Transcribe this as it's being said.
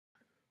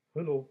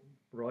Hello,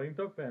 Brian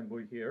the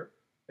Fanboy here,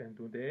 and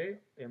today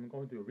I'm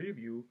going to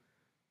review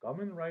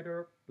Kamen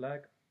Rider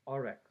Black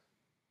RX,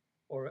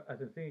 or as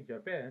they say in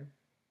Japan,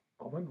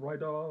 Kamen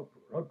Rider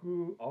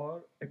Raku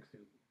RX.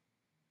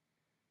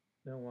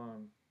 Now,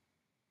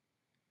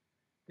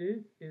 this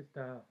is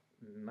the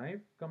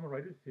ninth Kamen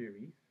Rider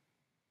series,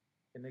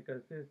 and it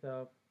consists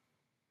of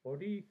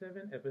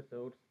 47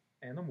 episodes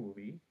and a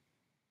movie,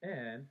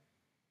 and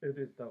it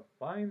is the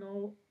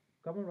final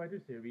Kamen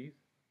Rider series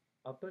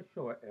of the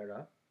Showa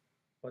era,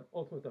 but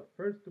also the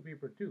first to be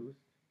produced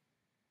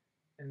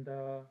in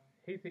the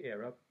Heisei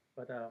era,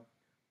 but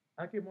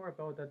I'll get more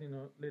about that,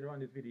 later on in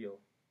this video.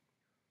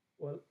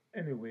 Well,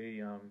 anyway,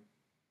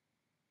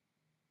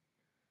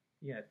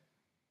 yes,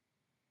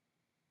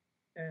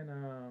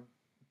 and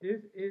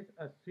this is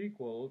a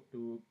sequel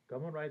to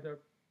Kamen Rider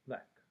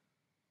Black.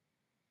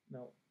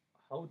 Now,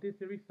 how this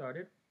series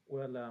started?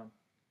 Well,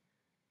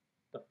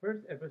 the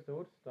first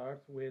episode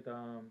starts with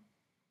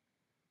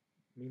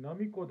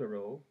Minami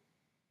Kodoro,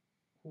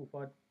 who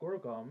fought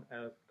Gorgom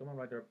as Kamen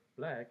Rider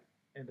Black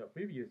in the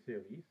previous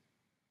series.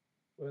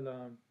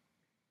 Well,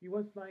 he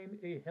was flying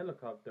a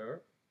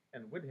helicopter,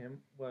 and with him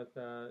was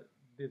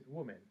this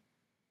woman.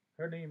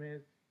 Her name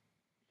is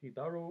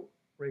Shitaro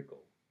Reiko,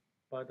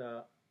 but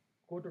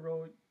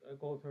Kotaro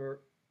calls her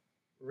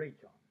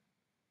Reichan.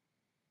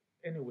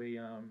 Anyway,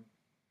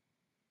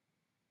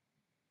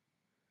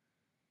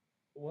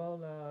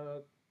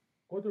 while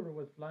Kotaro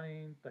was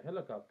flying the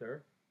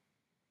helicopter,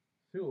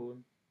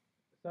 soon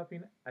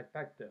something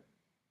attacked them,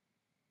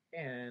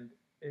 and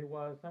it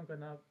was some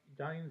kind of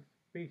giant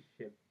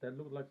spaceship that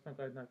looked like some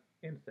kind of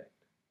insect.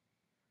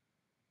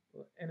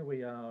 Well, anyway,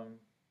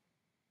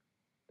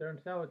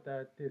 turns out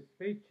that this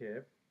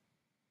spaceship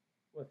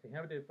was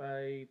inhabited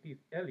by these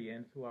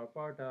aliens who are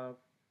part of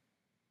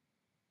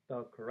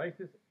the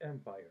Crisis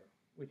Empire,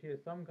 which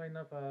is some kind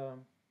of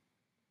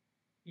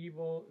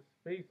evil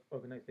space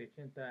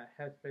organization that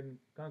has been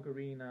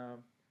conquering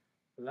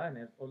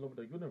planets all over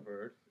the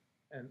universe,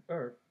 and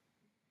Earth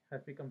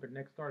has become the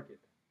next target.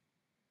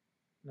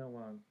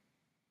 Now,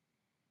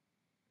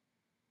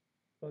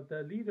 but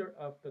the leader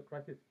of the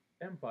Crisis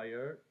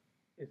Empire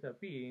is a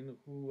being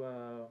who is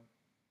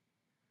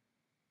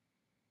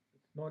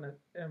known as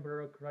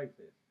Emperor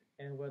Crisis,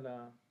 and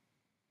well,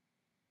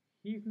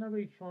 he's not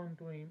really shown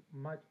doing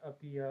much of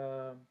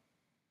the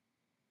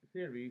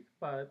series,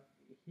 but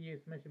he is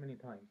mentioned many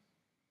times.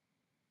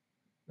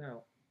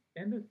 Now,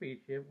 in the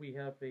spaceship, we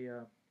have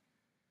a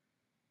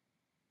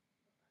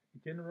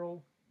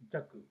General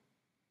Jaku,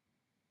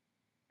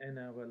 and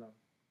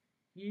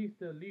he's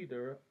the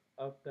leader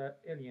of the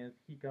aliens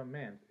he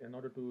commands in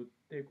order to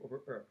take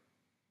over Earth.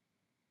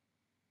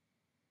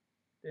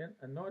 Then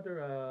another,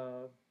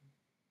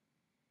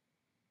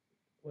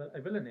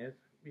 a villainess,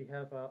 we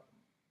have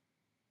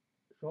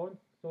Sean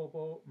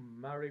Sobo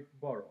Mari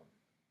Boron,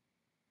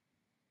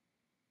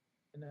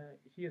 and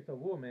she is a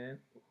woman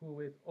who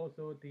is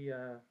also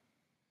the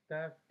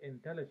staff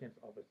intelligence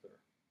officer.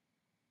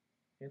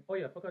 And oh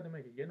yeah, I forgot to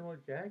mention General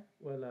Jack.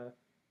 Well,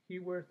 he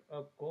wears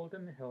a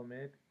golden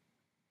helmet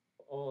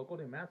or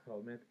golden mask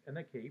helmet and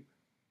a cape,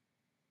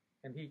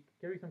 and he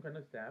carries some kind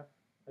of staff.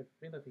 I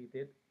think that he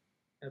did.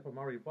 And for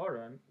Mari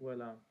Baran,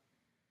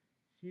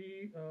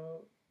 she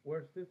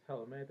wears this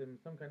helmet and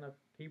some kind of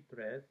cape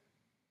dress,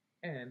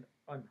 and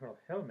on her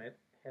helmet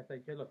has a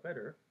yellow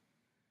feather.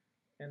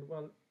 And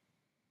well,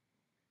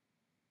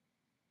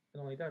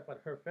 not only that,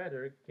 but her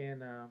feather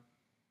can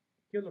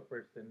kill a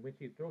person when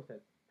she throws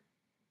it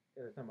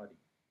at somebody.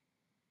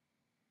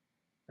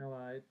 Now,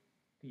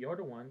 the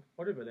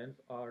other villains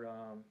are,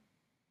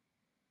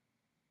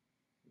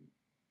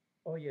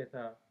 oh yes,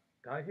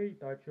 Gaihei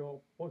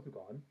Dacho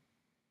Bosugon,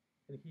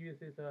 and he is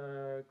this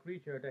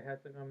creature that has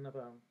some kind of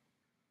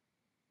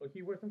well,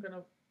 he wears some kind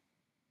of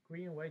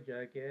green white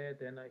jacket,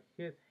 and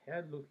his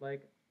head looks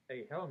like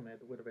a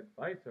helmet with a red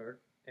visor,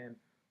 and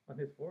on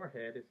his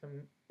forehead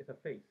is a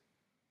face,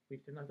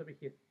 which turns out to be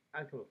his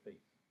actual face.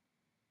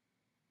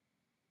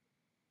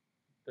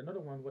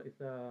 Another one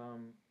is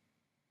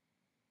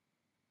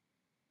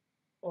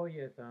oh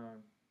yes,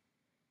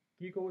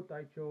 Gigo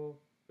Taicho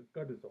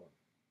Gaduzon.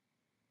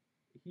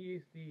 He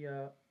is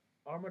the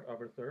armored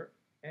officer,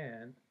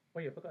 and oh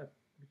yeah, forgot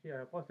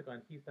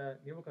Posegon, he's the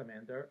naval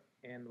commander,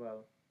 and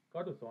well,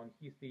 Gaduzon,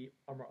 he's the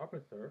armor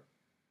officer,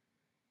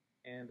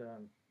 and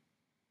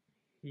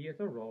he is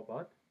a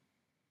robot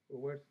who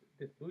wears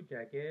this blue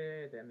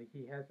jacket, and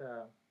he has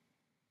a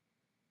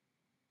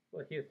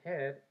well, his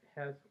head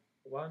has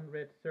one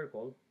red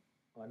circle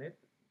on it.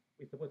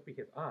 It's supposed to be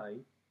his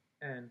eye,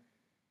 and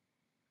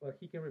well,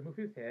 he can remove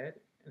his head,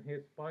 and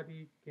his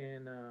body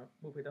can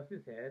move without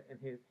his head, and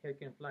his head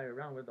can fly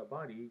around with the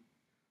body.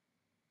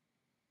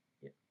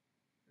 Yeah.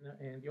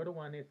 And the other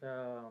one is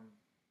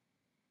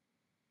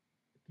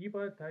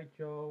Kiba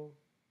Taicho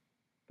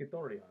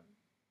Kitorian,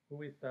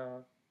 who is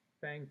the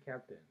Fang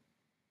captain,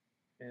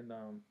 and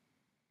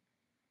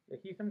yeah,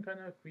 he's some kind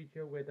of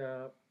creature with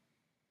a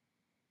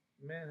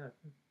man,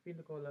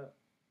 physical,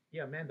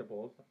 yeah,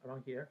 mandibles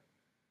around here,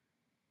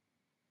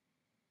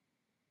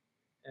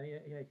 Yeah,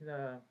 he's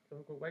a some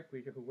kind of white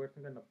creature who wears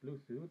some kind of blue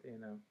suit,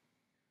 and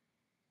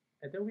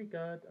then we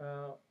got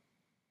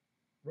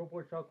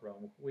Robot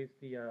Chakram, who is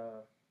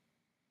the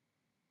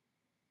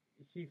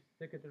chief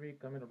secretary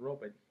Kamen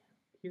robot.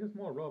 He's a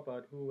small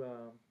robot who,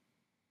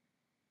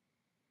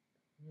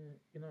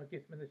 yeah,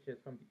 gets messages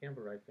from the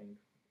Emperor, I think.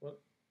 Well,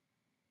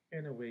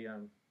 anyway,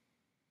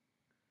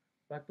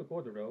 back to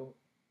Kodoro.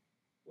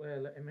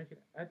 Well, I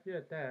mentioned at the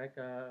attack,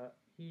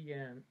 he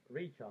and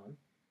Ray-chan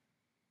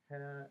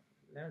had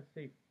land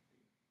safety.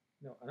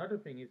 Now, another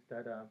thing is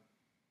that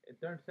it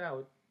turns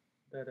out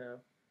that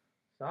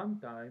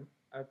sometime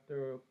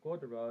after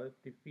Kodoro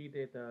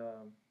defeated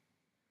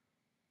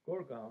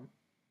Gorgam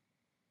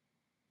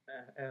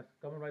as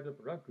Kamen Rider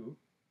Baraku,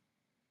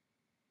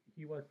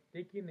 he was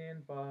taken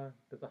in by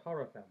the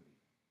Sahara family,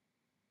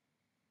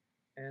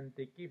 and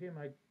they give him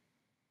a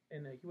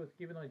and he was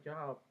given a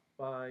job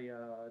by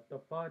the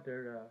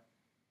father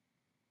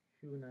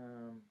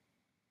Shun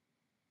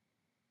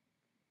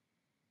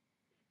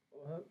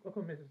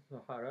welcome Mrs.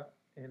 Sahara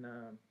and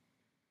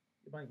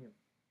remind him.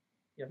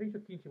 Yeah, I think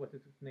Shokinchi was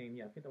his name.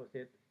 Yeah, I think that was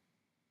it.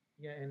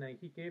 Yeah, and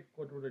he gave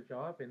Kodoro the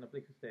job and a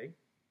place to stay.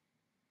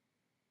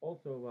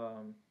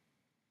 Also,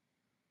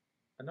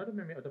 another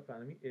member of the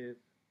family is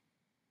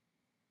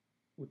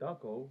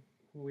Udako,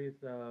 who is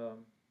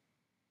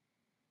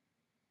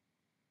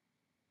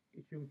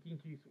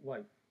Shunkinchi's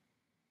wife.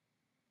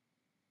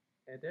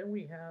 And then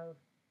we have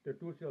the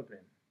two children.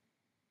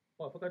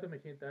 Oh, I forgot to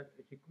mention that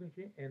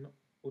Shikunji and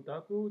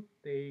Utaku,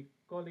 they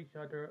call each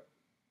other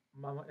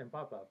Mama and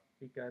Papa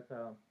because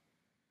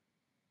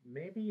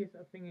maybe it's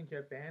a thing in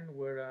Japan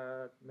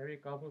where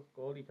married couples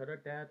call each other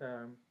dad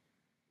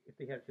if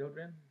they have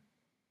children.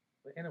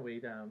 But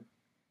anyway,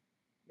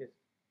 yes,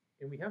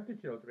 and we have two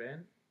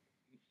children,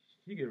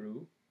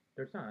 Shigeru,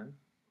 their son,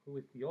 who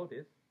is the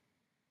oldest,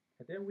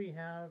 and then we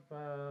have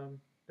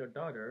their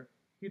daughter,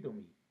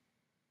 Hitomi,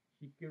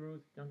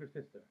 Shigeru's younger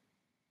sister.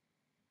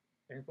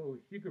 And for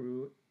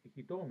Shigeru,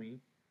 Hitomi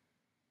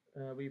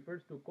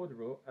refers to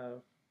Kodoro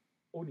as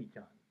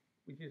Oni-chan,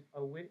 which is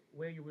a way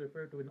you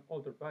refer to an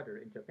older brother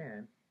in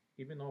Japan,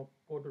 even though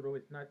Kodoro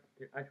is not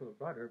their actual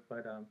brother,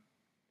 but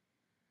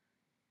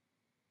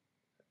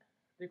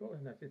they call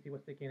him that since he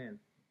was taken in.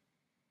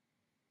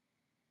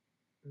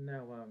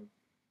 Now,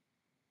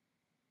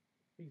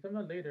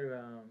 sometime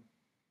later,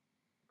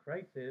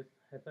 Crisis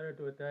has started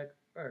to attack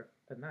Earth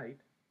at night.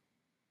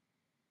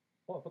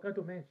 Oh, I forgot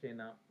to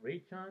mention,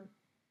 Rei-chan,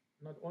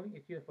 not only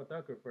is she a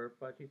photographer,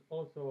 but she's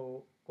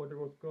also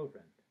Kodoro's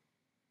girlfriend.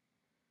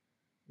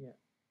 Yeah.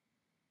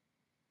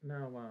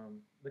 Now,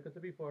 like I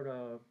said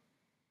before,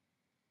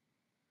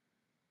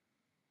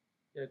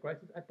 yeah,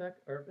 Crisis attack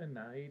Earth at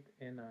night,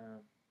 and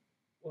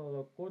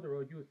well,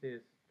 Kodoro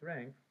uses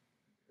strength,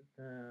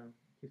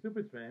 his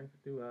super strength,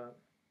 to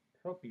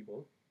help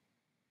people,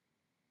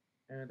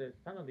 and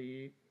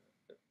finally,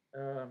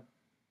 uh,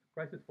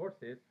 Crisis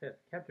forces has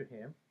captured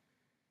him,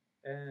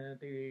 and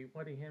they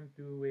wanted him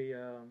to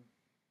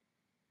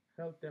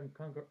help them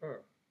conquer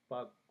Earth,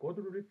 but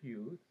Kodoro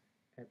refused,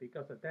 and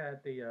because of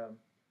that, they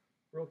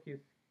broke his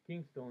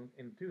kingstones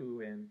in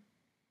two and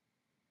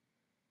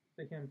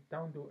sent him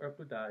down to Earth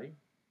to die.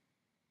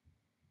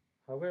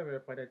 However,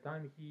 by the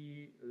time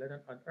he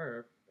landed on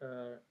Earth,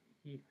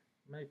 he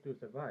managed to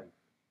survive.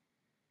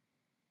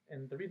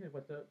 And the reason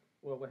was that,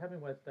 well, what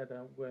happened was that,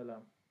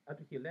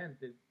 after he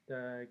landed,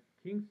 the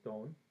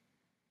Kingstone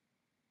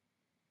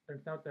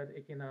turns out that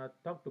it can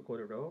talk to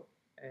Kodoro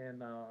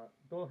and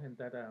told him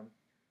that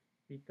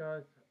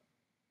because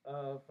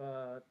of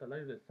the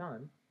light of the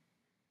sun,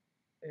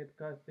 it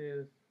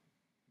causes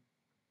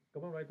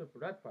Kamen Rider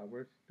Black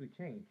powers to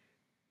change.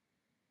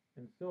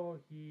 And so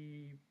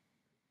he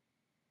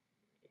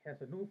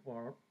has a new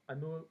form, a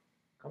new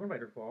Kamen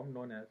Rider form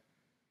known as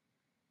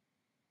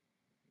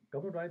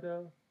Kamen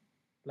Rider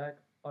Black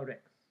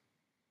RX.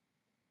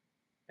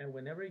 And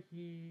whenever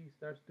he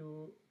starts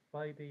to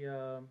fight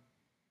a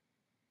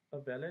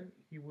villain,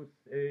 he would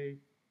say,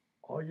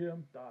 I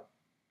am the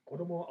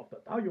Kodomo of the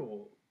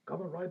Tayo,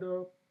 Kamen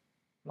Rider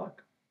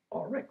Black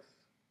RX.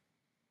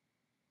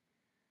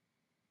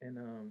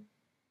 And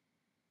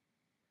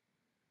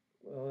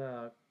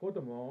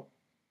Kodomo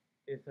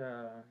is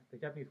the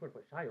Japanese word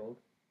for child,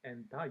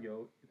 and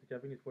Tayo is the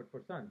Japanese word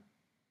for sun.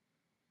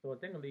 So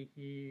technically,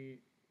 he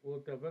will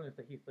tell villains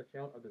that he's the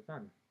child of the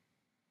sun.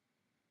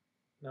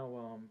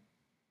 Now,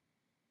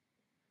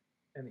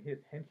 and his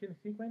henshin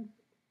sequence,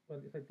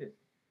 well, it's like this: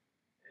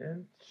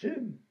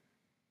 Henshin,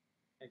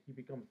 and he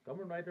becomes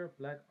Kamen Rider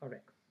Black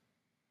RX.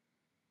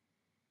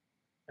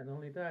 And not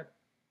only that,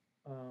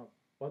 uh,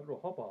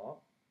 Badro Hoppa,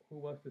 who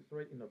was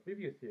destroyed in the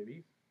previous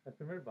series, has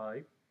been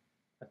revived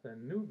as a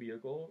new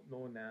vehicle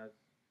known as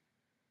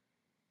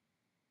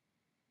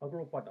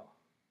Agropada.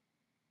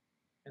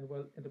 And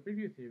well, in the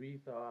previous series,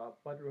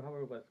 Badro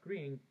Hoppa was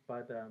green,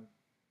 but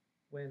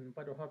when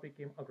Badro Hoppa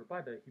became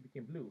Agropada, he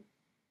became blue.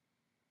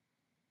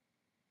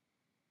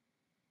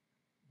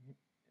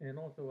 And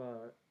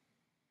also,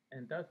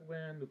 and that's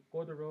when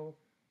Kodoro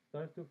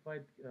starts to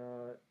fight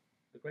the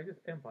greatest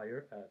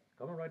empire as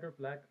Kamen Rider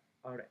Black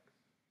RX.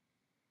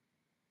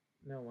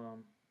 Now, I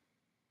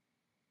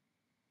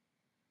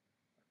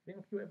think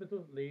a few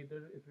episodes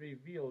later, it's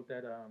revealed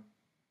that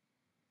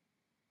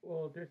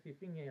well, there's a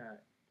thing in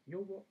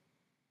Kyogo.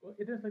 Well,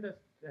 it is like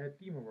a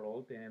team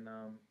world, and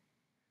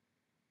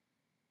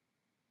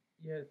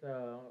yes,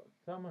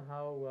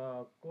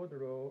 somehow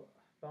Kodoro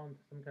found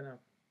some kind of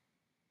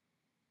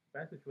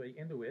passageway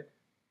into it,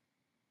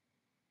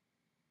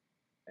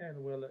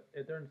 and well,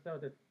 it turns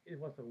out that it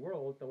was a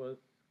world that was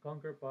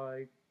conquered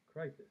by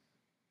crisis.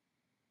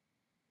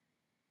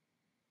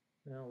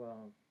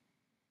 Now,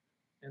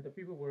 and the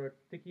people were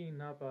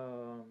taking up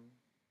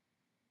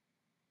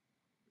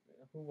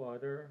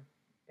water,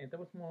 and that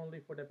was more only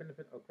for the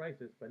benefit of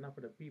crisis, but not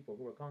for the people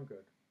who were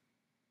conquered.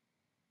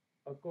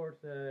 Of course,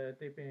 there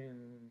is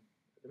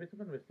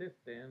some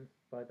resistance,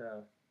 but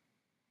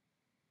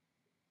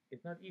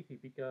it's not easy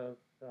because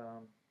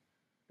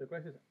the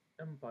crisis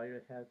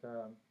empire has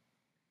the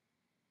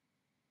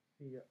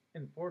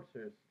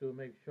enforcers to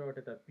make sure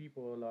that the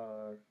people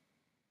are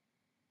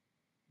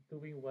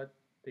doing what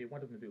they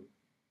want them to do.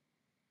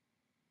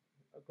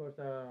 Of course,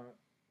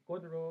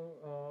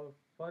 Kodoro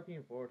fought the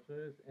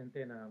enforcers, and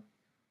then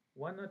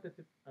one of the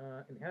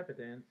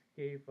inhabitants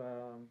gave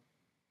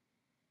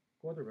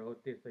Kodoro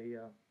this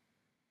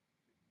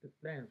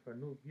plans for a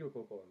new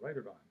vehicle called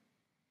Rideron.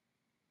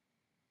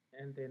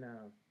 And then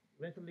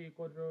eventually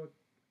Kodoro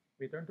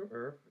returned to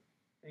Earth,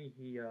 and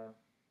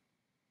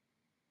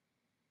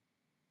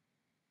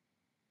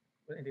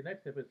well, in the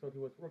next episode he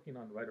was working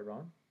on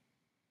Rideron,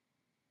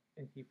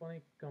 and he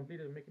finally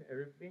completed making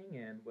everything.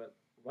 And well,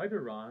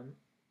 Rideron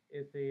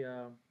is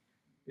a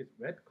this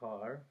red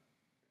car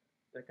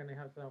that kind of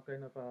has some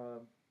kind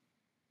of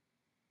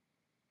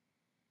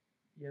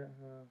yeah.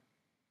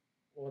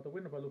 Well, the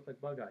window looks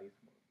like bug eyes.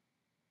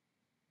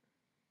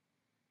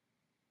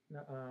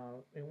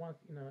 Now, and once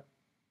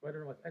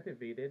Rideron was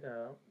activated,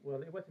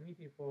 well, it wasn't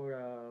easy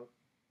for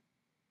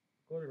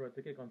Kodoro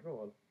to get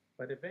control,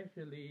 but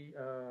eventually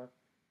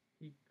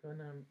he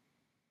kind of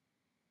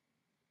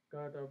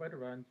got a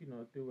veteran,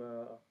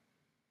 to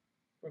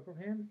work for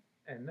him,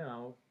 and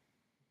now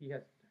he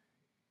has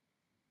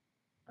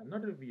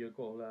another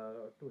vehicle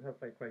to help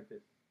fight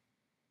crisis.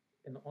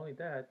 And not only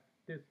that,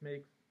 this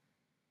makes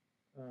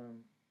um,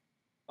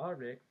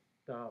 RX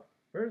the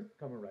first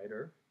Kamen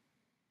Rider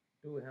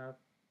to have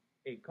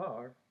a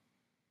car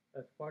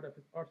as part of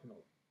his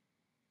arsenal.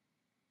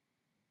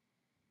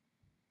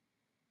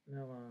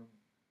 Now,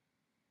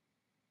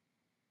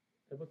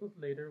 episodes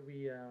later,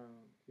 we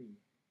see.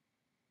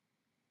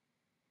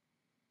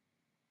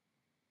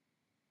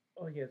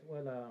 Oh yes,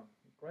 well,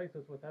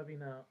 Crisis was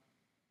having a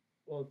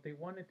well, they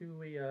wanted to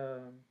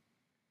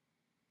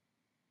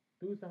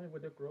do something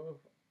with the growth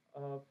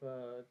of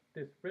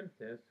this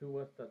princess who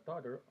was the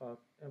daughter of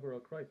Emperor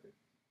Crisis.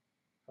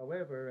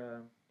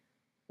 However,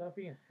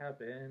 something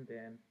happened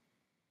and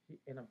she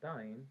ended up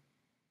dying,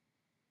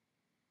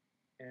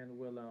 and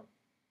will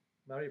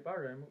Mary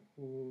Barham,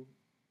 who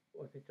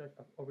was in charge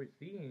of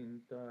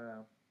overseeing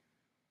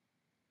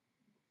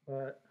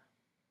but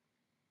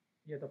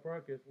yeah, the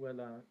progress,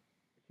 well,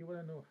 she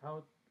wouldn't know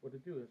what to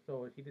do,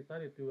 so she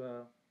decided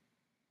to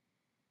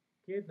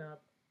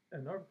kidnap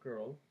another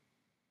girl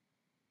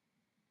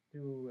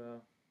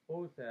to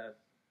pose as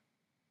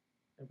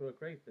Emperor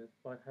Crisis.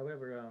 But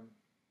however,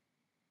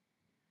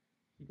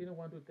 she didn't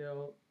want to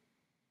tell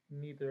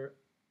neither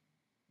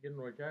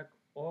General Jack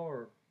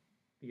or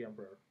the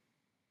Emperor.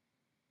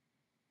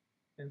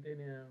 And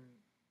then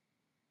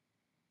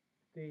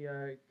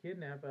they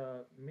kidnapped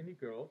many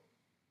girls,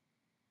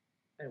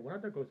 and one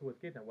of the girls who was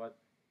kidnapped was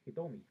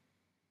Hitomi.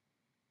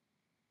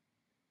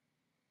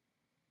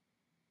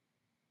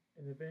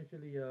 And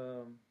eventually,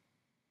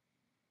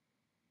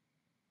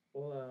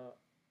 well,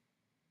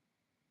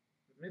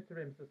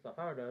 Mr. and Mrs.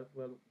 Sahara,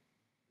 well,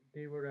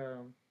 they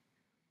were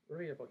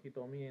worried about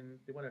Hitomi and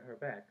they wanted her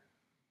back.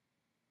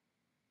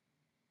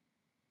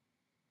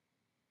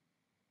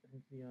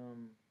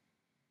 And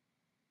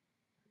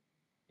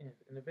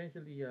and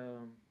eventually,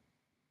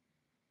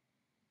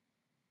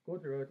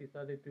 Kotaro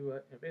decided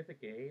to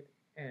investigate,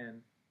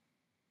 and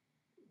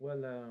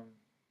well,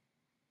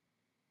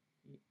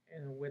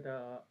 and with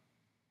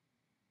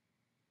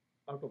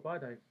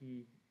Alcobada,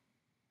 he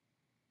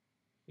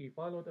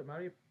followed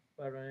Mary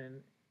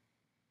Baron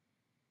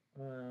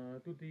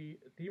to the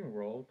demon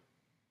world,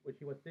 which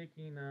he was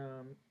taking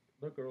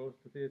the girls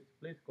to this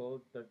place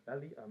called the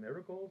Valley of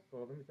Miracles,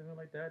 or maybe something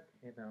like that.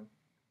 And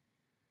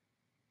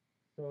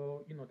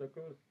so the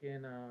girls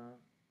can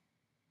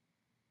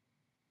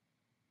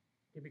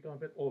become a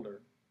bit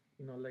older,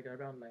 like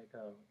around like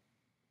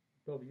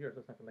 12 years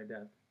or something like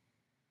that.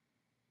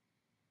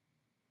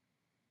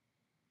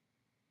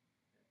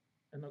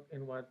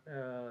 And what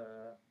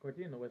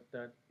Cordino was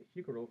that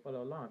Shiguro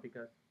followed along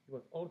because he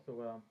was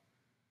also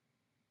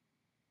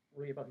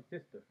worried about his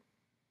sister.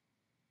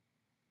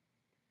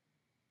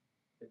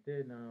 And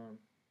then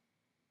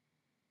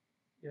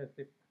yes,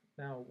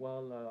 now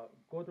while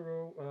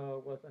Kotaro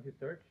was on his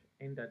search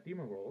in that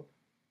demon world,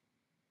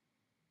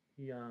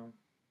 he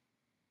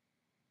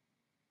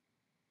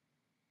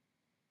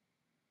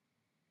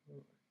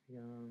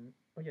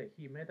Oh yeah,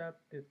 he met up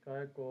this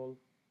guy called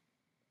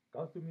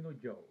Kazumino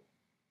Joe,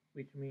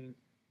 which means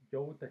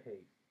Joe the Haze.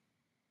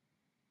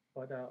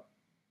 But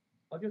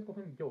I'll just call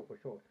him Joe for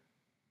short.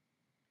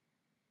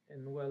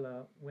 And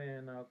well,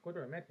 when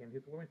Kodoro met him,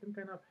 he's wearing some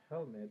kind of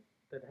helmet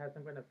that has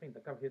some kind of thing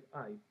that covers his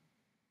eyes.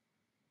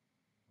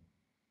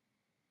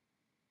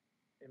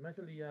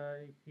 Eventually,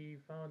 he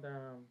found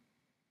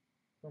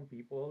some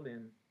people,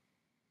 and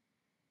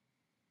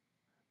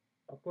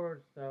of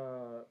course,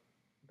 the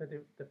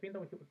thing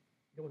that was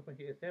going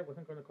to said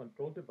wasn't going to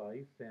control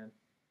device and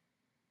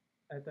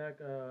attack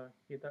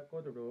Hita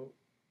Kodoro.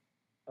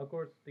 Of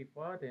course, they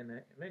fought,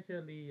 and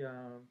eventually,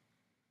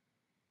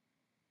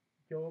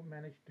 Joe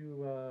managed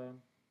to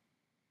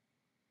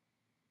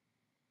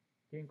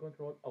gain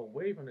control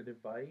away from the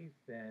device,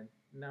 and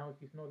now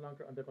he's no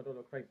longer under control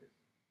of Crisis.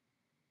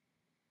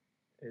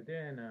 And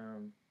then,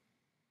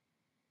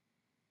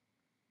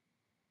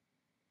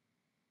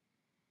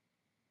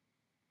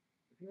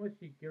 I think it was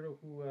Shigeru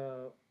who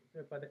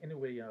said, but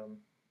anyway, when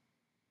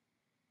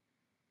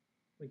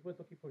he was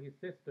looking for his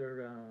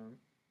sister,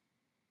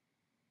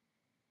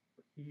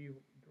 he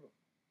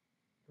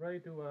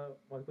tried to,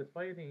 while he was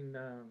fighting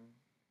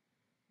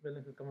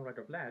villains with Kamen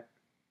Rider Black,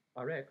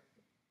 RX,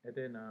 and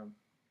then,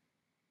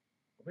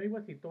 maybe it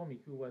was Hitomi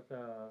who was,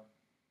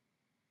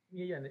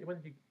 yeah, yeah, it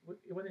wasn't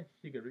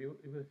Shigeru,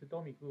 it was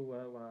Hitomi who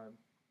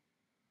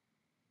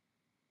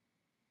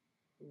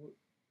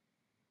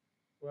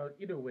well,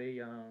 either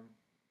way,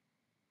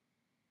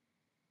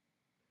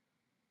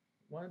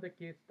 one of the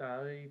kids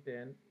died,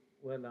 and,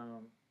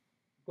 well,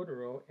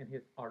 Godoro in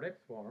his RX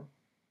form,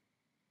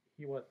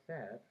 he was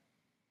sad.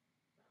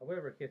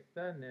 However, his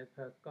sadness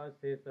has caused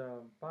his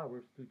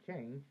powers to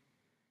change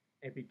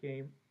and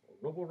became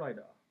Robo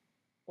Rider.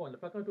 Oh, and I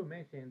forgot to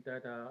mention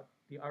that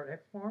the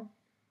RX form,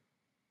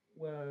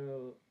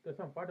 well, there's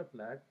some part of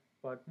black,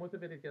 but most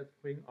of it is just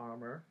green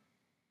armor,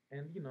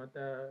 and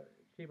the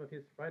shape of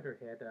his rider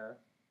head.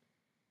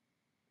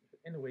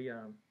 Anyway,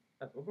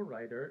 as Robo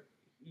Rider,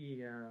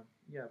 he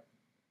yeah,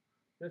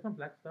 there's some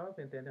black stuff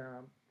and then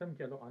some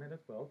yellow on it as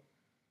well,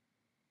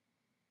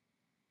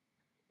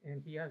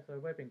 and he has a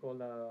weapon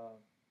called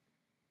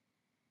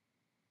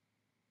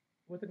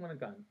what's it called, a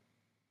gun.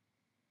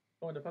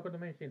 Oh, and I forgot to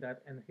mention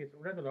that in his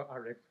regular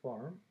RX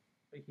form,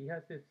 he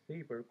has this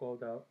saber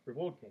called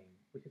Revolt Cane,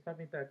 which is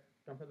something that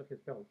comes out of his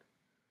belt.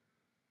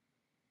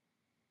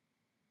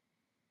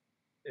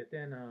 And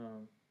then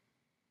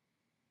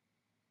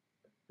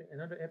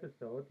another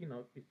episode,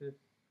 this is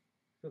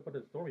still for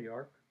the story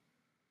arc.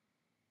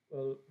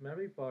 Well,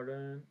 Mary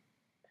Barton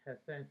has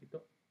sent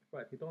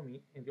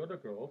Hitomi and the other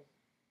girls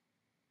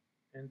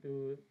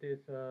into this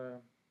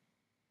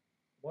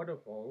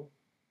waterfall,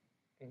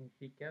 and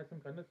she cast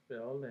some kind of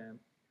spell, and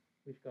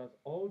which caused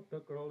all the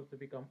girls to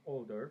become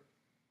older,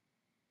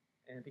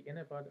 and they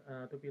ended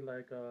up to be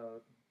like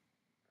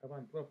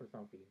around 12 or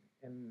something.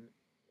 And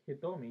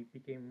Hitomi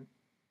became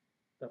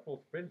the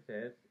false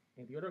princess,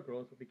 and the other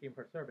girls became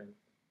her servants.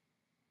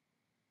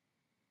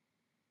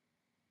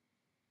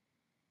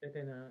 And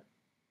then,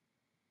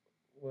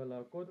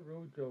 well,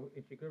 Kotaro, Joe,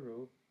 and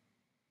Shigeru,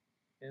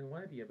 in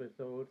one of the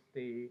episodes,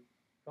 they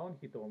found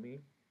Hitomi.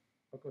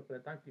 Of course, by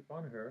the time they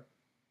found her,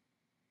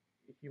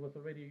 she was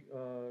already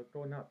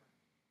grown up.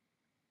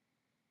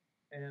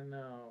 And,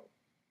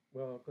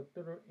 well,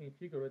 Kotaro and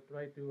Shigeru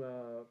tried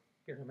to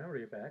get her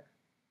memory back,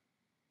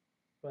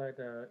 but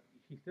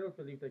he still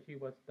believed that she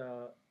was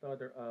the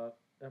daughter of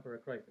Emperor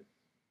Crisis.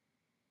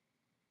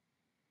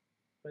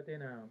 But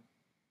then,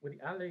 with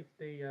the allies,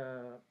 they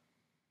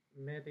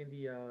met in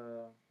the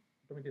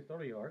during the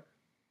story arc.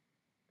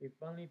 They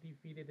finally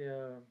defeated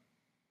the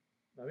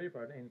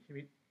Reaper, and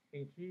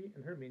she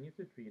and her minions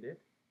retreated.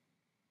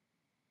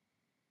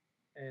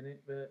 And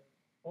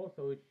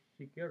also,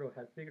 Shigeru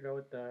had figured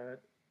out that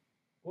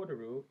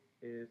Kodoru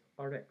is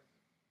RX.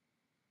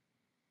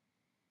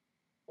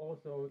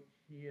 Also,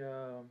 he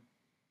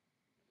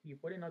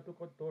pointed out to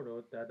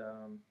Kotoro that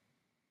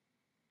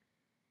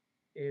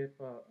if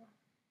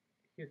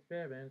his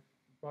parents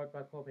brought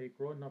back home a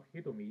grown-up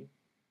Hitomi,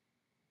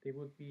 they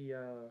would be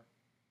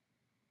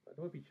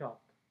they would be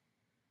shocked.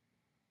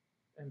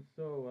 And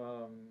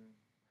so,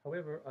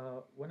 however,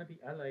 one of the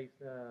allies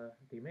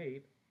they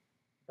made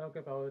talk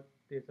about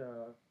this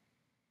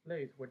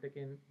place where they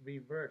can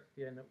reverse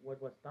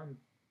what was done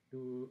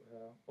to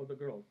all the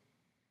girls,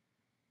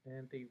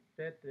 and they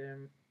fed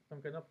them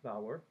some kind of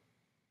flour,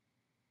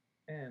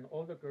 and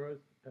all the girls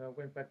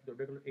went back to their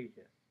regular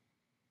ages.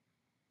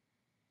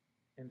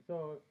 And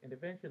so, and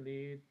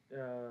eventually,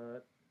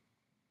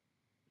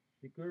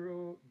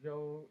 Shiguru,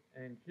 Joe,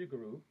 and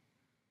Shiguru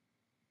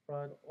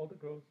brought all the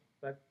girls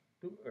back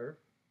to Earth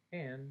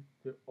and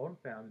their own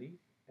families,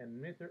 and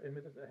Mr. and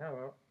Mrs.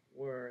 O'Hara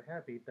were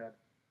happy that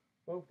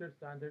both their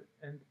son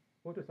and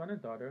both their son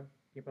and daughter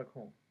came back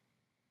home.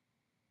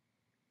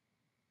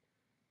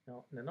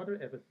 Now, in another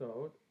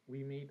episode,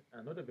 we meet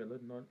another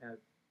villain known as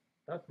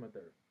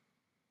Tasmater,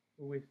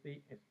 who is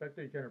the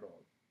Inspector General,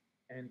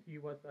 and he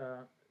was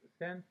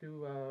sent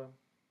to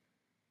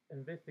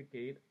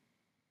investigate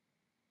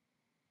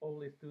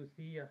always to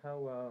see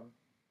how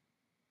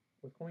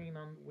what's going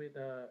on with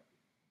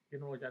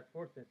General Jack's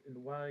forces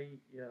and why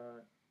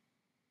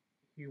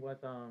he was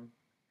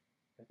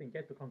I think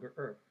get to conquer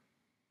Earth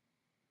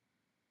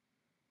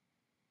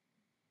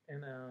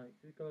and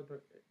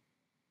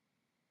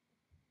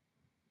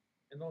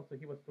and also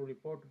he was to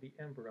report to the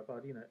Emperor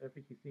about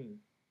everything he's seen.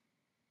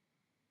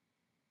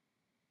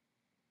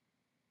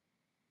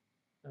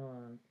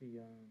 Let's see.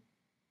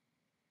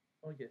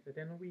 Oh yes, and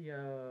then we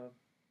a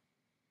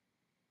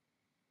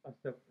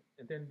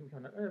and then we had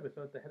another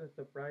episode that had a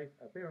surprise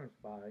appearance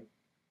by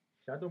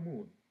Shadow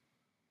Moon,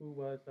 who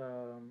was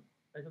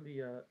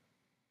actually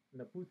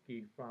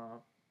Nabuski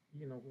from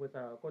who was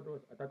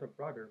Kodo's adopted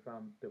brother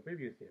from the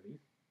previous series.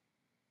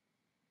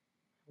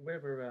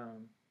 However,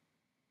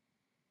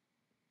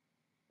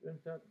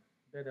 turns out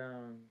that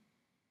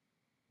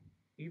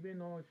even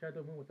though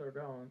Shadow Moon was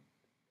around,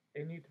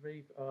 any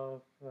trace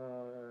of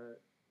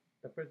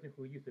the person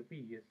who used to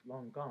be is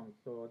long gone.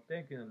 So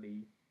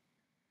technically,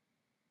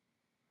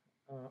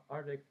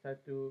 Ardex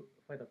had to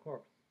fight a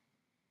corpse,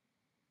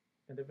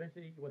 and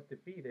eventually he was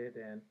defeated.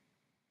 And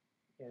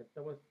yeah,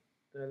 that was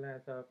the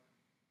last of.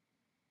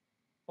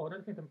 Oh,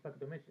 another thing I'm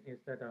to mention is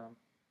that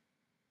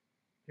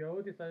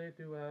Joe decided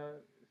to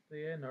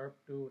stay in Earth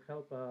to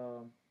help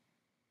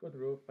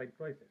Godreau fight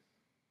Crisis.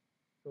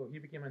 So he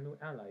became a new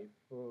ally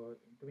for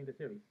during the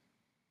series.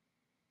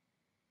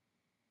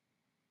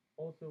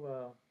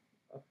 Also,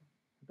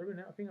 during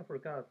I think I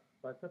forgot,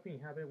 but something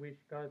happened which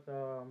got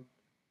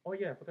oh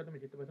yeah, I forgot to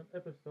mention there was an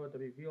episode that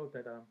revealed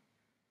that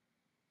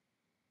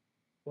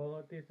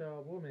well this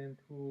woman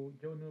who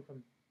Joe knew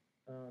from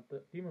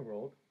the Demon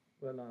World,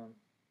 well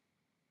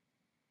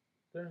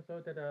turns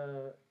out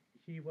that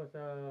she was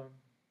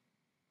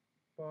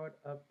part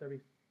of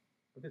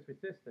of this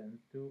resistance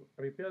to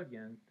a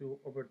rebellion to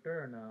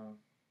overturn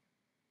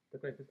the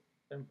Crisis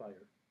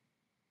Empire,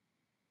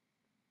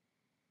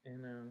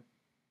 and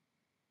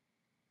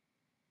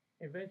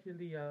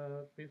eventually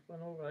peace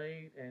went all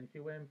right, and she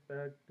went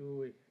back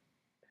to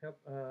help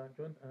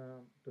join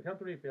to help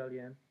the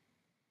rebellion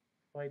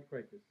fight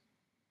Crisis.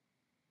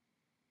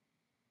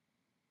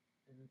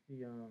 And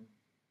see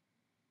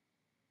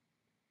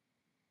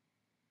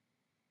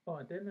oh,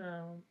 and then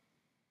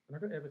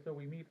another episode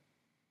we meet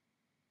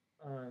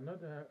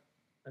another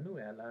a new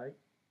ally.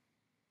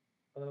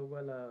 Well,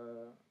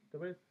 there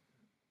was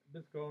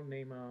this girl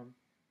named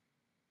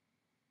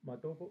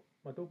Matobo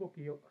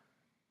Kyo.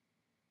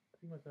 I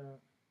think it was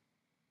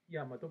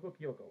yeah, Matobo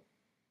Kyoko,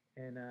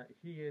 and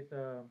she is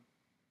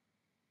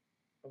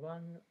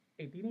around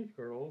a teenage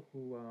girl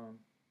who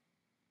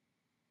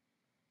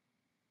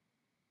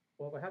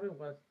well, what happened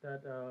was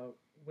that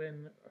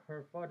when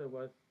her father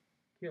was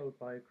killed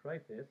by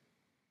Crisis,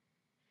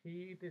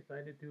 she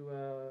decided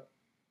to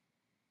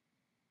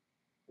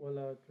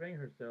train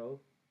herself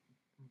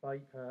by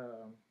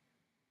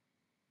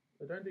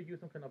trying to use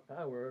some kind of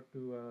power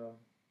to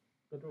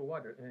control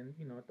water. And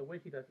the way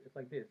she does it's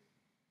like this.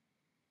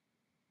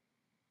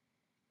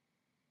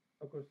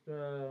 Of course,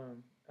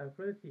 at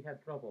first she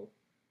had trouble,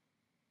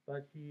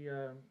 but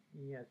yeah,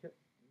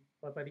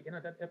 but by the end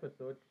of that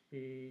episode,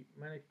 she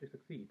managed to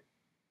succeed.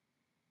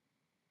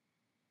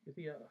 You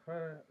see,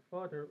 her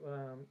father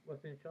was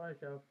in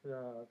charge of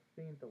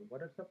seeing the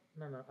water stuff.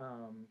 No, no.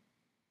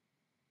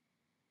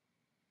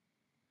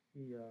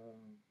 The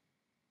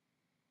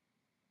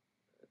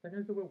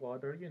something to do with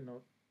water,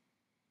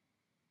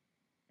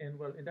 and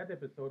well, in that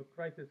episode,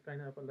 Crisis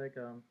kind of like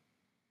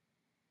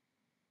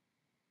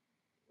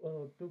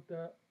took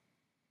the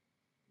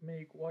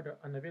make water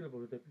unavailable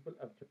to the people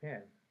of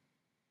Japan.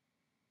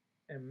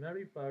 And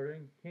Mary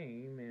Byron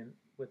came in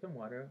with some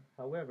water.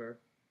 However,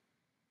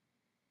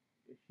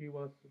 she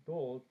was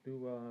told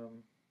to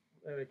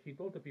she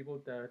told the people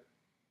that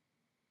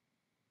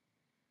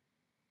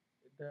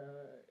the,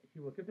 she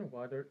was given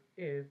water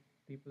if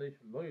they pledged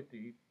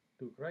loyalty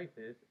to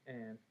Crisis,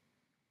 and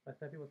as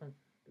the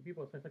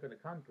people signed a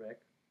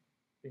contract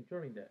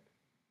ensuring that.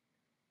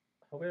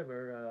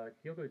 However,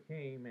 Kyoko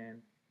came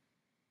and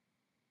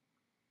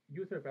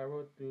used her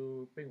barrel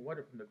to bring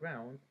water from the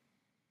ground.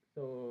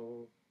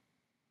 So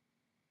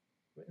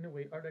in a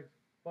way, Ardex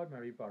fought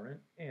Mary Byron,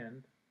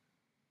 and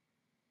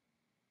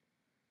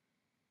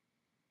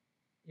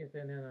yes,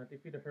 and then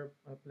defeated her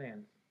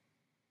plans.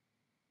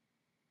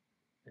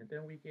 And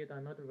then we get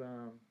another.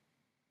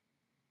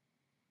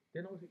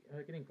 Then also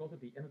getting close to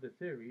the end of the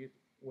series,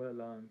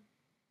 well,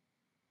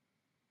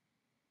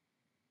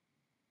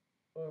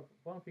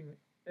 one thing,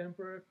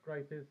 Emperor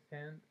Crisis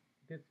sent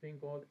this thing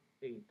called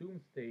a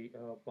Doomsday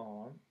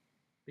bomb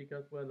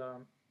because,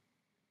 well,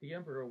 the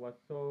Emperor was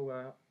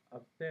so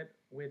upset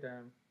with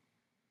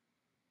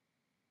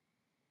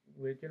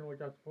General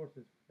Jack's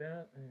forces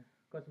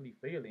constantly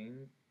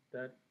failing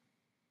that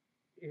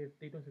if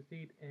they don't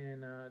succeed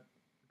in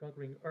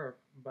conquering Earth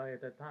by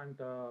the time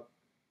uh,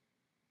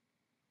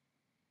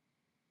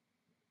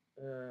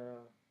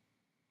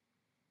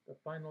 the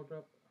final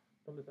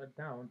droplets are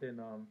down, then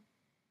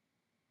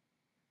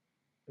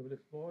it will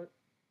explode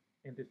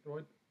and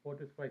destroy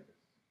Fortress Crisis.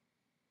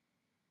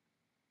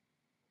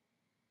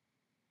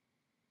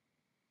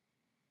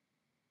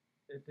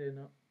 It's in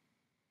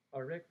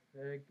a Rex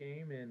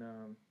game,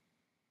 and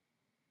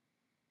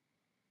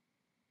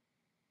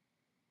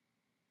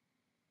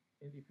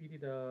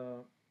defeated.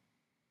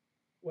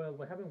 Well,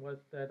 what happened was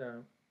that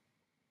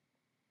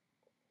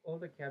all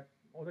the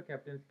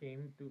captains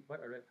came to fight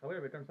Rex.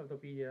 However, it turns out to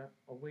be a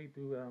way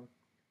to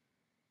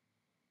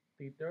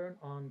they turn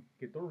on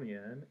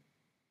Githorian,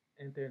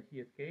 and then he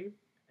escaped,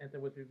 and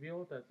it was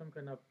revealed that some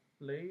kind of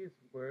place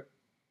where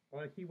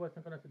he was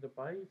some kind of a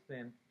device,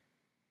 and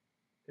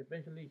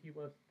eventually he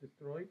was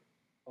destroyed.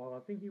 Or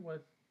I think he was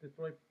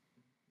destroyed.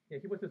 Yeah,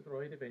 he was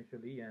destroyed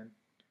eventually, and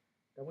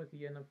that was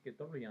the end of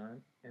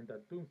Githorian, and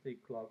the Doomsday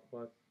Clock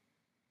was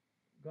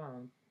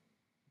gone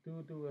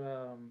due to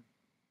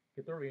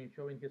Githorian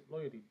showing his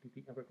loyalty to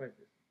the Emperor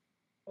Crisis.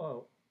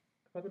 Oh,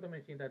 I forgot to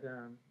mention that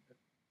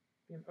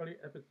in an early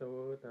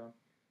episode,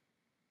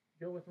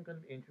 Joe was some kind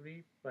of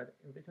injury, but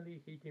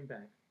eventually he came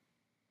back.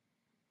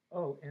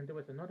 Oh, and there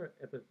was another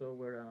episode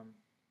where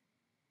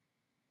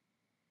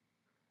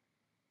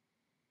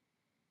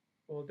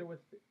well, there was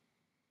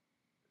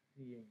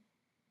the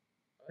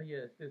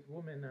yes, this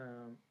woman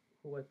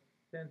who was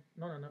sent.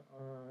 No, no, no.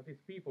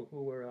 These people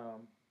who were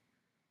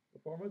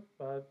performers,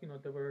 but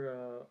they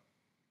were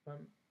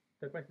from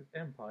the Crisis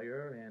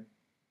Empire, and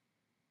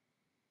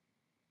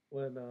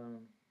well,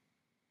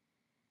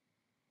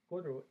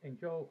 Goro and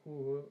Joe,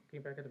 who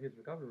came back out of his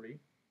recovery,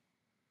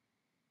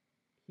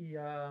 he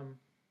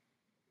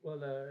well,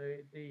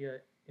 they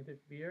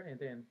interfere, and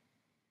then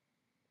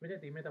when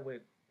they met up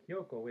with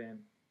Kyoko, and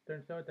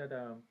turns out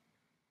that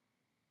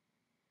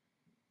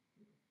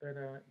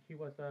she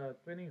was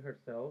training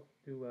herself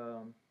to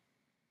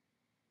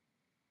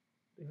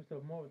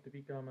herself more to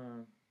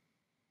become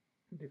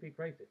defeat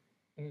Crisis,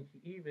 and she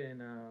even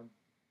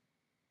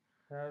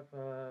have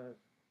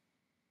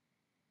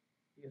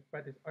yes,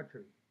 practice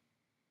archery.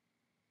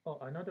 Oh,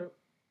 another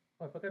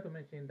I forgot to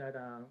mention that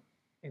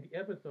in the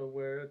episode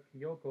where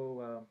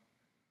Kyoko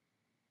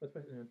was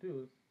first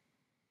introduced,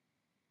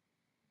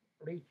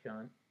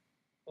 Rei-chan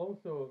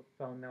also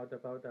found out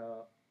about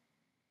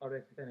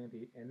RX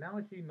identity, and now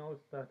she knows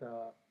that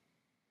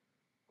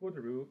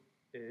Kotaro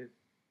is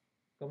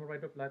Kamen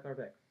Rider Black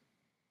RX.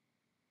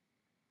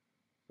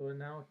 So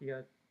now he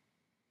has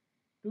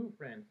two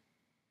friends,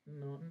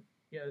 no,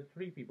 yeah,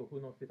 three people who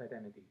knows his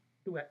identity.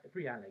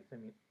 Three Alex. I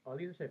mean, or at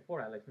least say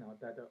four Alex now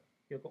that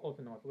Kyoko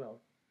also knows as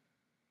well.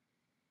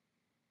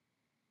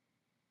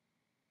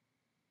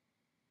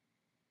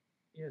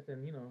 Yes,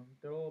 and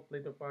they all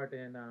played a part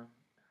in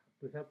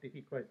to help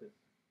defeat Crisis.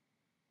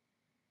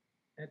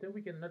 And then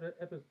we get another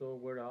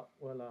episode where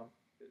well,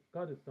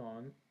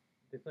 Goddesson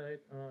decide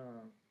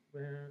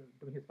when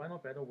doing his final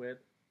battle with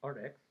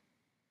RX,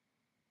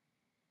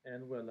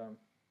 and well,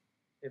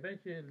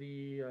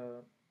 eventually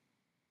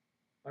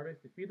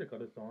RX defeated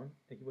Goddesson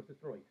and he was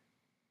destroyed.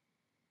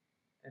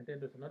 And then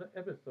there's another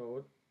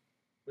episode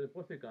with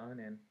Poseidon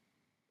and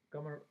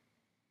Gamer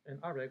and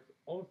RX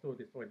also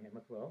destroyed him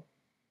as well.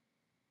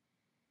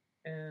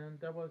 And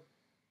that was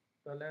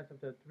the last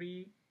of the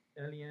three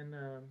alien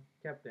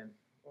captains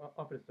or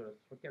officers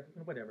or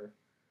captain whatever,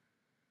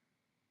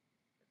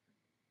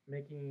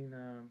 making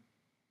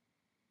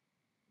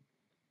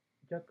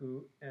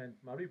Jaku and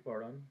Marie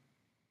Baron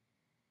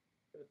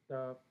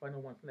the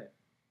final ones left.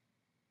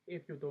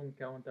 If you don't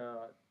count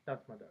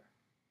Task Mother.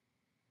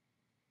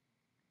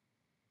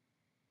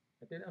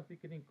 And then as we're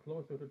getting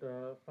closer to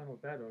the final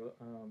battle,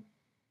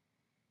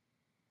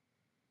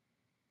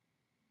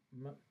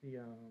 the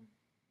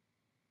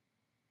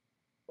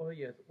oh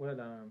yes,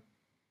 well,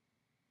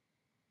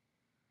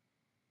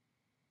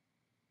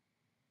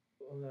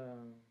 well,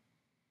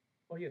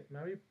 oh yes,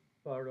 Mary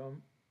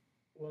Baron.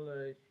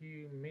 Well,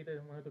 she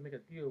wanted to make a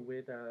deal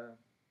with the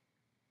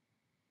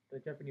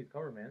Japanese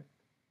government.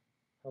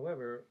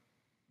 However,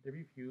 they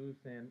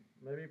refused, and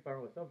Mary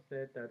Baron was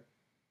upset that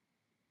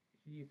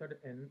she started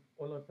an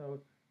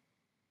all-out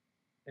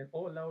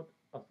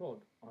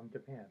assault on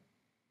Japan.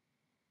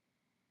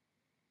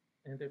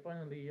 And they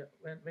finally,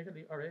 when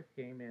eventually RS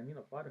came and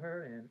fought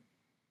her, and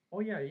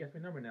oh yeah, yes,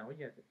 remember now,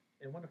 yes.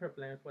 And one of her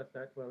plans was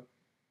that well,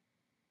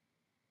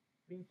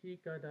 Vinci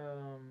got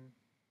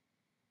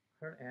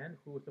her aunt,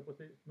 who was supposed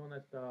to be known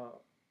as the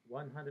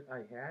 100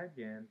 Eye Hag,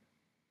 and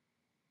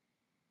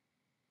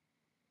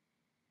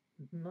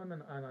no, no,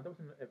 no, no, that was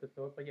in the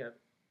episode, but yeah,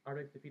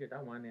 RX defeated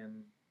that one,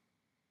 and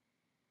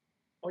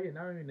oh yeah,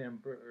 now I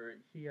remember,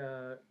 she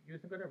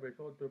used some kind of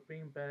ritual to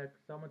bring back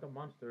some of the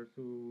monsters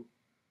who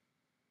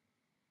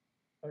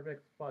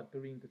RX fought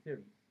during the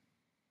series.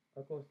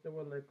 Of course, they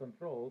were like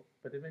controlled,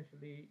 but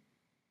eventually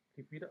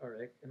defeated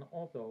RX, and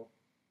also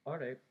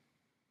RX,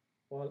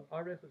 while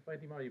RX was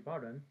fighting Mary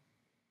Baron,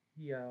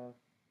 he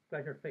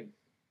scratched her face,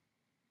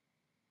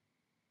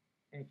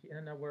 and she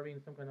ended up wearing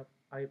some kind of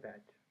eye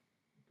patch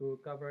to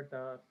cover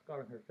the scar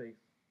on her face.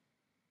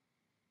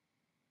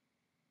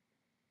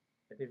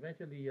 And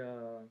eventually,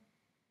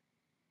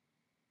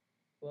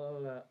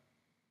 well,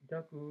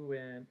 Jaku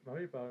and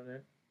Mary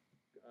Baron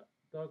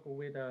talk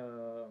with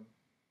the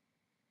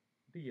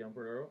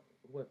Emperor,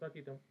 who was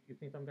talking to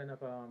using some kind of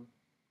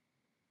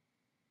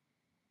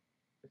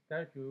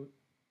statue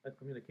as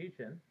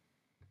communication,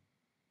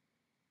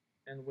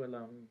 and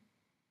well,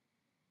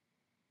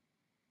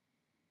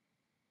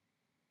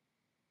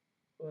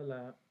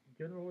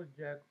 General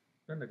Jack,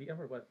 no, no, the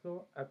Emperor was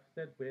so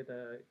upset with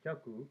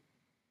Jaku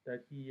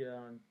that he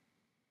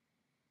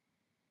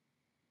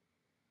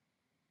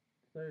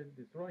started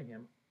destroying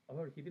him.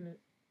 However, he didn't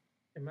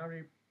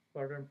marry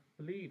pardon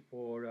plead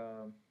for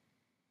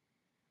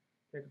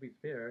Jack to be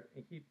spared,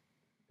 and he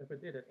never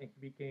did it, and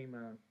he became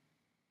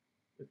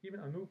was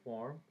given a new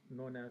form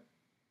known as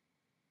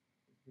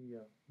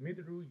the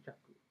Midru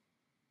Jaku.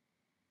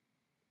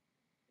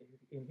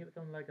 And he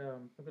became like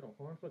something of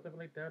horns or something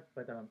like that,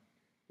 but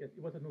yes,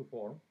 it was a new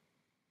form,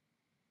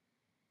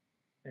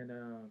 and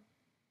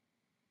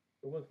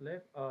it was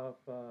left of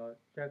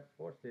Jack's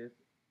forces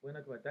went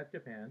out to attack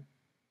Japan,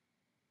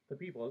 the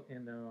people,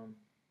 and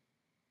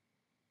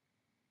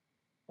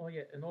oh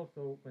yeah, and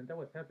also when that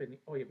was happening,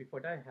 oh yeah, before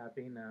that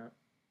happened,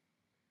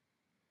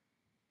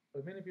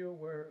 many people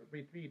were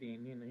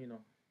retreating,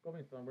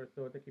 going somewhere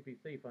so they could be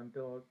safe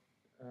until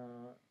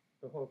uh,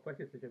 the whole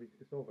crisis is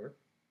over.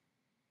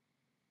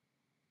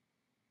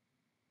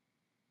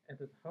 And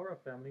the Hara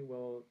family,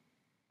 well,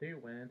 they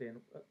went, and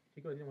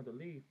Chico didn't want to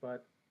leave,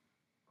 but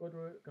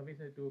Kodoro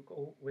convinced her to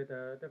go with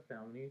the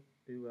family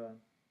to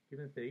keep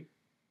them safe.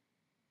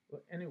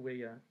 But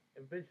anyway,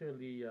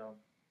 eventually,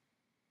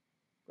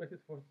 crisis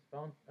forces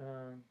found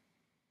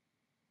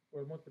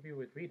where most of the people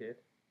retreated,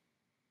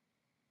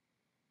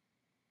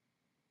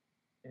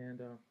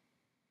 and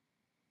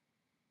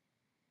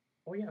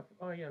oh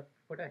yeah,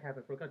 for that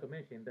happened, I forgot to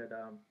mention that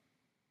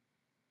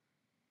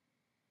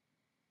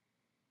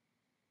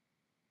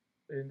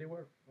and they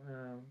were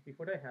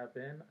before that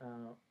happened.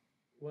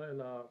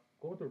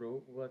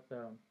 Kotaro was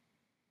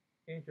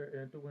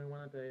injured during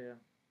one of the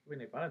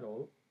during a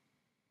battle.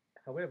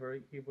 However,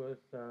 he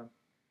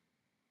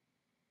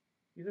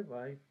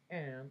survived,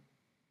 and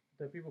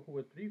the people who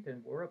retrieved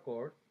him were, of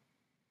course,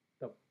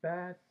 the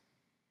best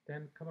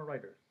 10 Kamen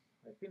Riders.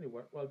 I think they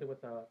were. Well, there was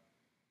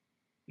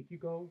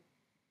Ichigo,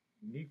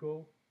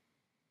 Nigo,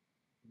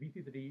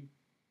 VC3,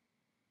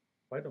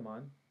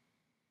 Spider-Man,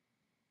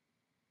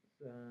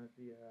 the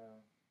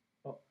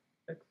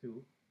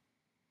Exu,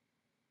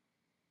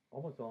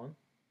 Amazon,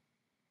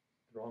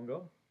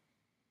 Stronger,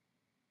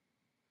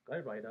 Sky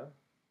Rider,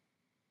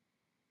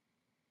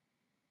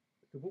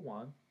 Super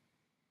One,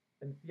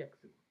 and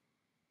CXU.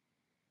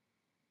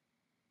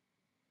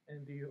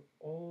 And they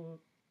all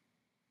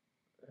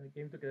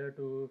came together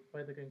to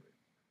fight against.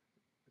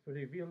 So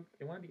revealed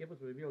in one of the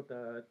episodes revealed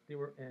that they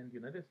were in the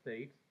United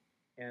States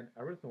and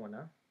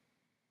Arizona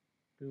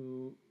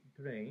to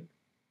train,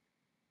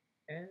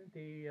 and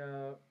they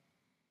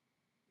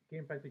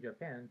came back to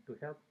Japan to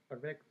help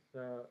Rex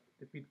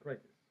defeat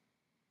Crisis.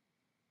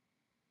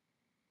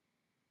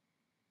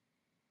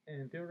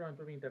 And they were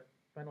during the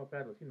final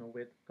battles,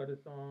 with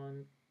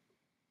Goddesson,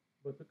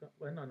 Bazooka.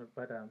 Well, no, no,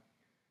 but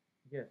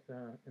yes,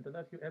 in the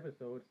last few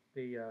episodes,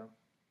 they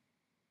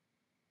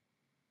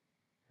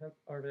helped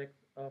Rex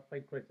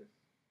fight Crisis.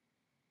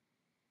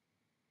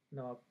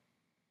 Now,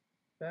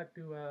 back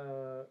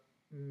to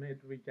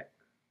Midri Jack.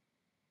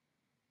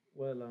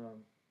 Well,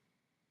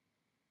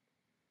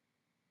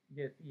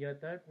 yes, he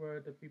attacked where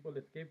the people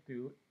escaped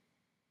to,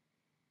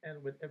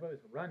 and whenever he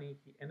was running,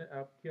 he ended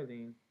up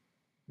killing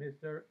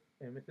Mr.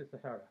 and Mrs.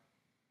 Sahara,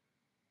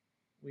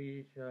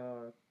 which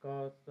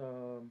caused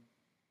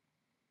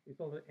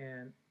Isolde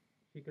and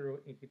Hikaru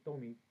and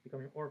Hitomi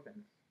becoming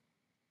orphans.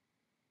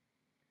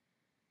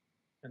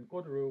 And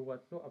Kotaro was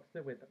so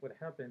upset with what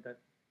happened that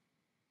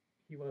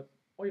he was.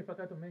 Oh, I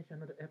forgot to mention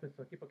another episode.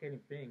 I keep forgetting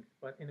things,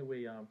 but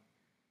anyway,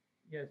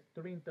 yes,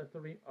 during the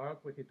story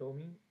arc with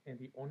Hitomi and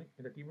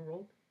the demon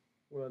world,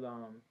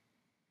 well,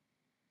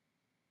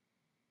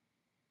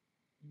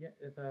 yeah,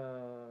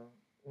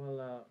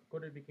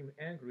 Kotaro became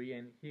angry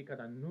and he got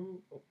a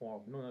new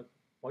form known as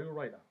Fire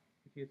Rider,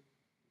 which is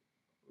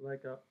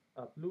like a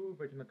blue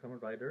version of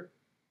Kamen Rider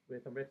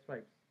with some red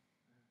stripes.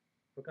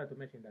 Forgot to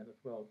mention that as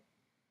well.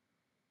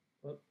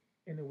 Well,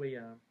 anyway,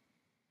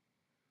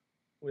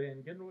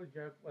 when General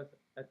Jack was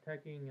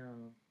attacking,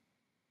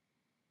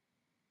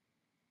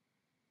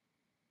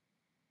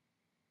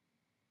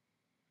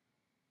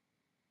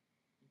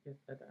 just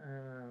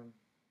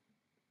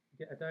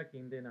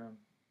attacking, then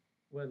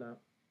well,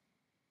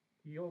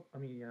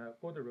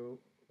 Kotaro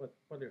was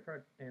probably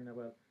hurt, and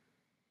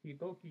he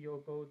told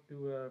Kyoko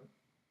to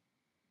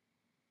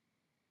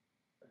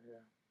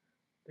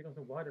take on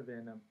some water.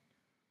 Then,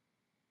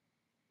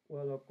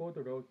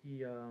 Kotaro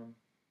he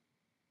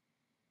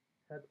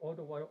had all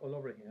the water all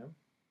over him,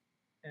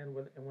 and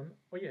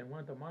one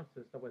of the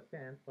monsters that was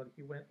sent, but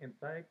he went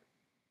inside.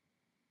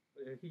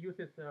 He used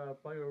his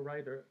Fire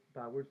Rider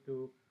powers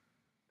to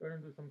turn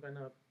into some kind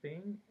of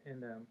thing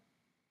and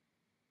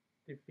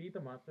defeat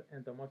the monster,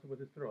 and the monster was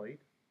destroyed.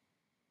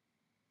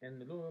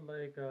 And it looked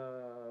like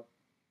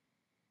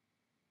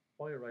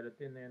Fire Rider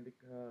didn't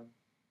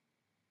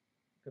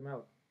come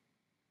out.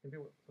 And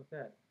people were so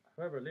sad.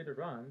 However,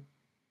 later on,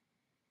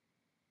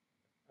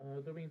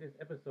 during this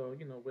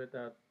episode, where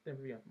the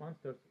temporary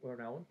monsters were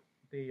around,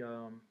 the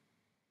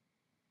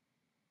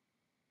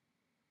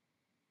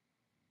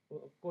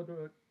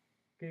Godot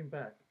came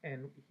back,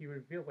 and he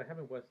revealed what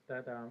happened was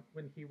that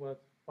when he was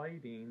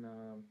fighting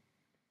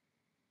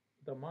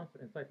the monster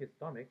inside his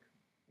stomach,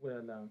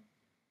 well,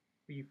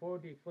 before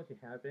the explosion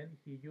happened,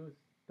 he used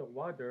the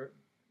water,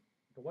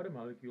 the water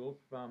molecules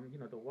from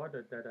the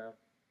water that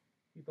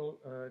he told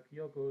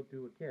Kyoko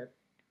to get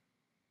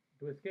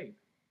to escape.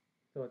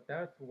 So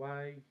that's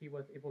why he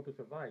was able to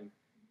survive.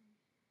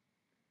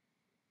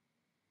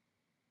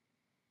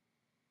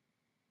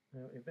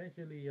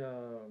 Eventually,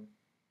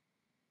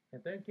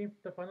 and then came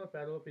the final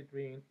battle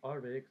between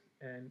Arix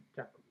and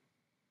Jaku.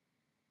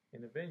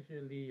 And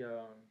eventually,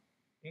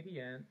 in the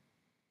end,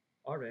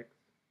 Arix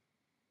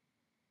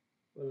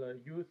will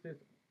use his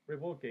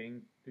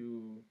revoking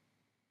to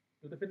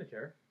the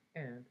finisher,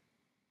 and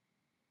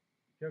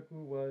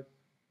Jaku was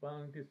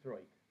found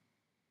destroyed.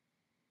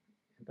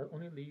 And that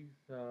only leaves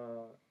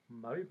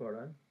Mary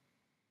Baran,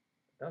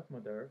 Darth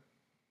Mother,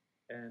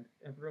 and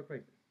Emperor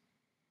Crisis.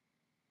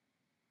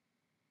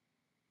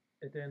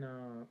 And then,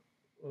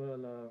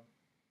 well,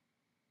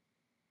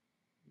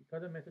 he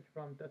got a message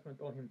from Desmond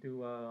told him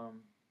to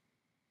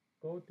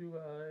go to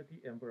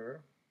the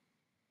Emperor,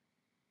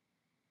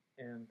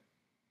 and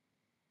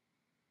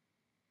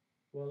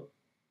well,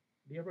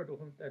 the Emperor told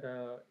him that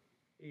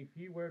if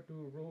he were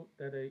to rule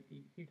that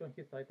he's on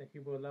his side, then he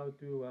will allow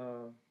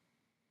to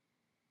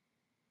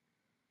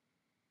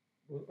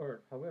rule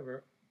Earth.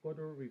 However,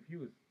 Godor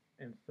refused,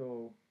 and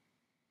so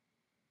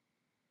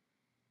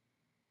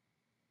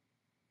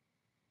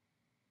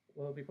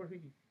well before he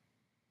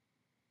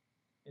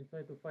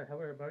decided to fight,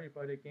 however, Barry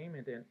bought the game,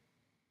 and then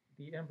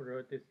the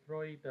Emperor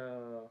destroyed,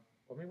 or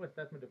maybe it was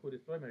Desmond who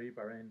destroyed Mary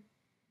Baran.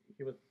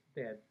 He was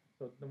dead,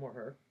 so no more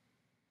her,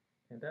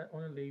 and that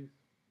only leaves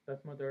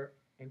Desmonder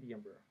and the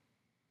Emperor.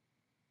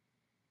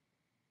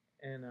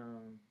 And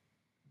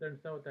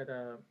turns out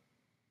that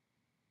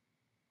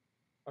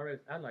RS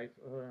allies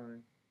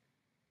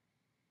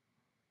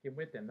came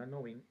with them, not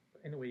knowing.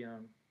 But anyway,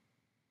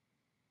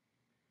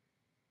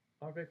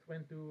 RX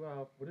went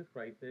to Buddhist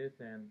crisis,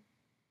 and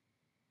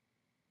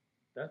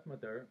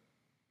Desmonder,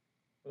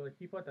 well,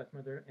 he fought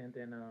Desmonder, and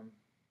then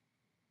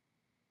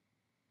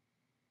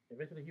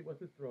eventually he was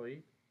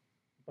destroyed.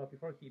 But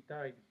before he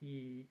died,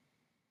 he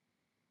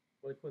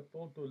was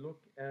told to look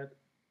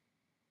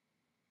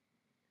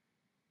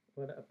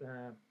well,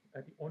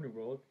 at the Onu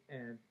world,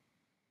 and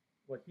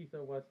what he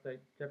saw was the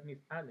Japanese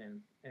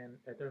islands, and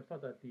it turns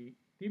out that the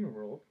demon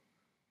world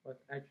was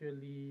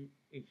actually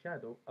a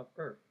shadow of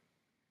Earth,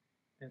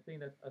 and saying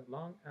that as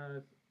long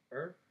as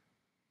Earth,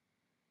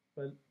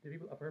 but the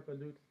people of Earth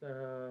pollutes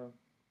the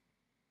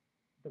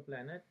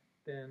planet,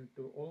 then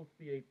there will always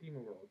be a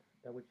demon world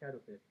that would shadow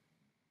it.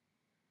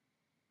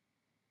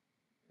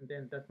 And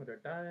then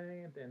Desmonder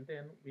died, and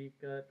then we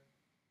got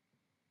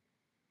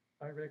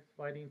Irex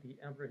fighting the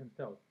Emperor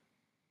himself.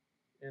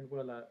 And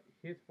well,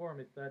 his form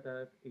is that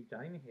a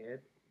giant head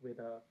with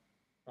a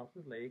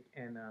opposite leg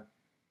and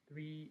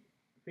three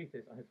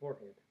faces on his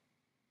forehead.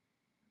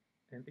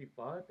 And they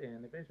fought,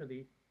 and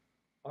eventually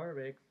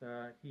Irex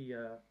he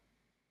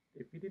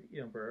defeated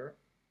the Emperor,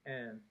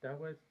 and that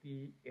was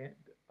the end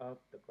of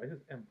the Crisis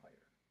Empire.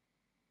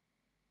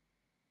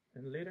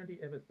 And later in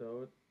the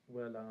episode,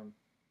 well,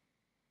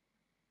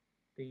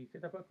 they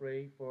set up a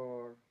grave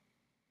for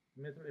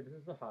Mr. and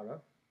Mrs.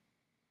 Sahara,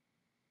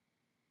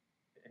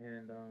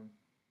 and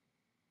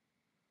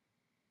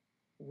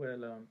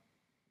well,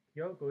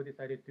 Kyoko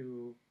decided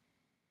to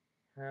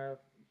have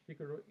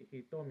Shikoro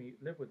Hitomi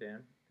live with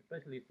them,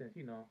 especially since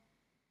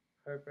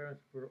her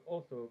parents were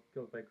also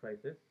killed by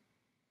Crisis.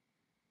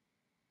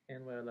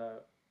 And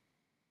well,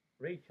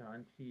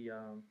 Ray-chan, she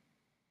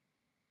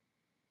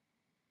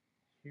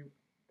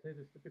says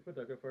a stupid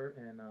photographer,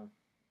 and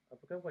I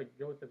forgot what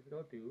Joseph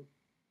still do.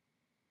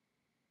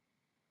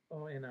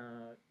 Oh, and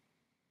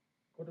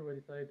Kotaro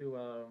decided to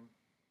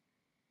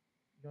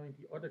join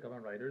the other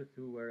Kamen Riders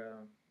who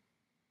were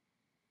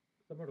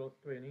some of those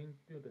training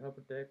to help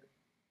protect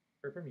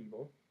her from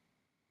evil.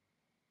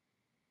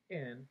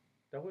 And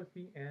that was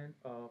the end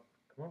of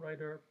Kamen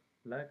Rider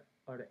Black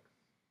RX.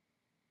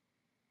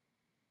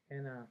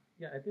 And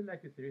yeah, I did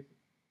like the series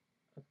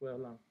as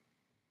well.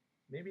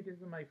 Maybe this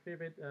is my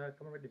favorite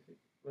Kamen Rider series.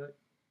 Well,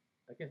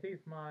 I can say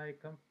it's my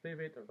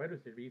favorite Rider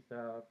series.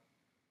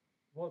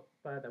 Well,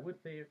 but I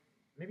would say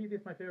maybe this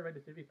is my favorite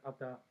Rider series of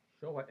the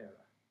Showa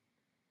era.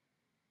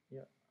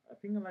 Yeah, I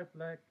think I like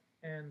Black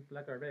and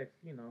Black RX,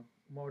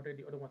 more than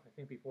the other ones I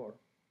think before.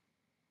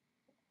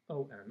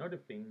 Oh, and another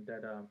thing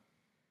that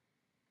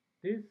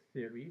this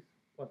series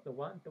was the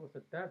one that was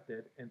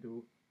adapted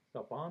into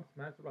Saban's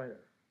Mask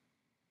Rider.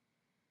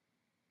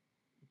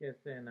 Yes,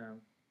 and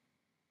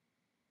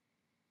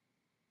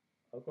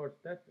of course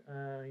that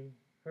I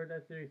heard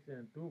that series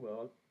didn't do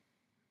well,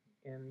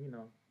 and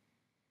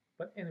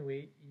but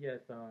anyway, yes,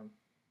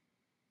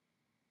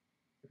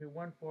 if it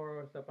weren't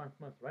for Saban's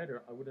Mask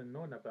Rider, I wouldn't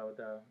known about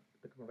the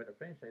Kamen Rider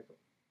franchise.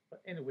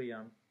 But anyway,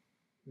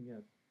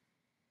 yes.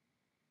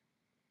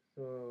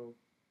 So,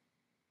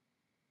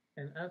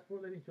 and as for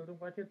letting children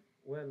watch it,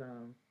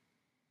 well,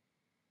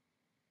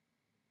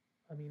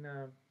 I mean,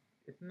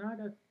 it's not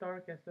as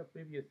dark as the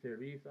previous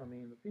series. I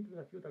mean, I think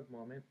there's a few dark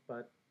moments,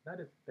 but that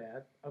is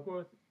bad. Of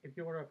course, if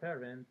you were a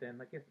parent,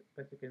 then I guess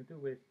what you can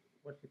do is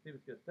watch the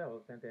series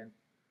yourself, and then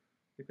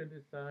you can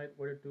decide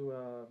whether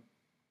to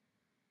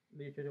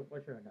leave it to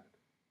watch it or not.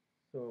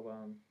 So,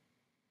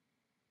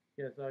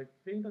 yes, I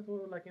think that's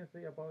all I can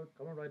say about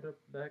Kamen Rider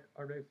Black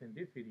RX in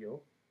this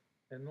video.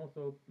 And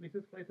also, please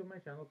subscribe to my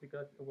channel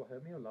because it will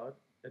help me a lot.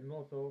 And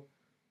also,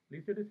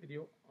 please share this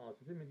video on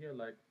social media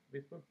like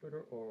Facebook,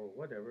 Twitter, or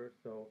whatever.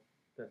 So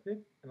that's it,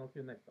 and I'll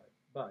see you next time.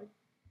 Bye.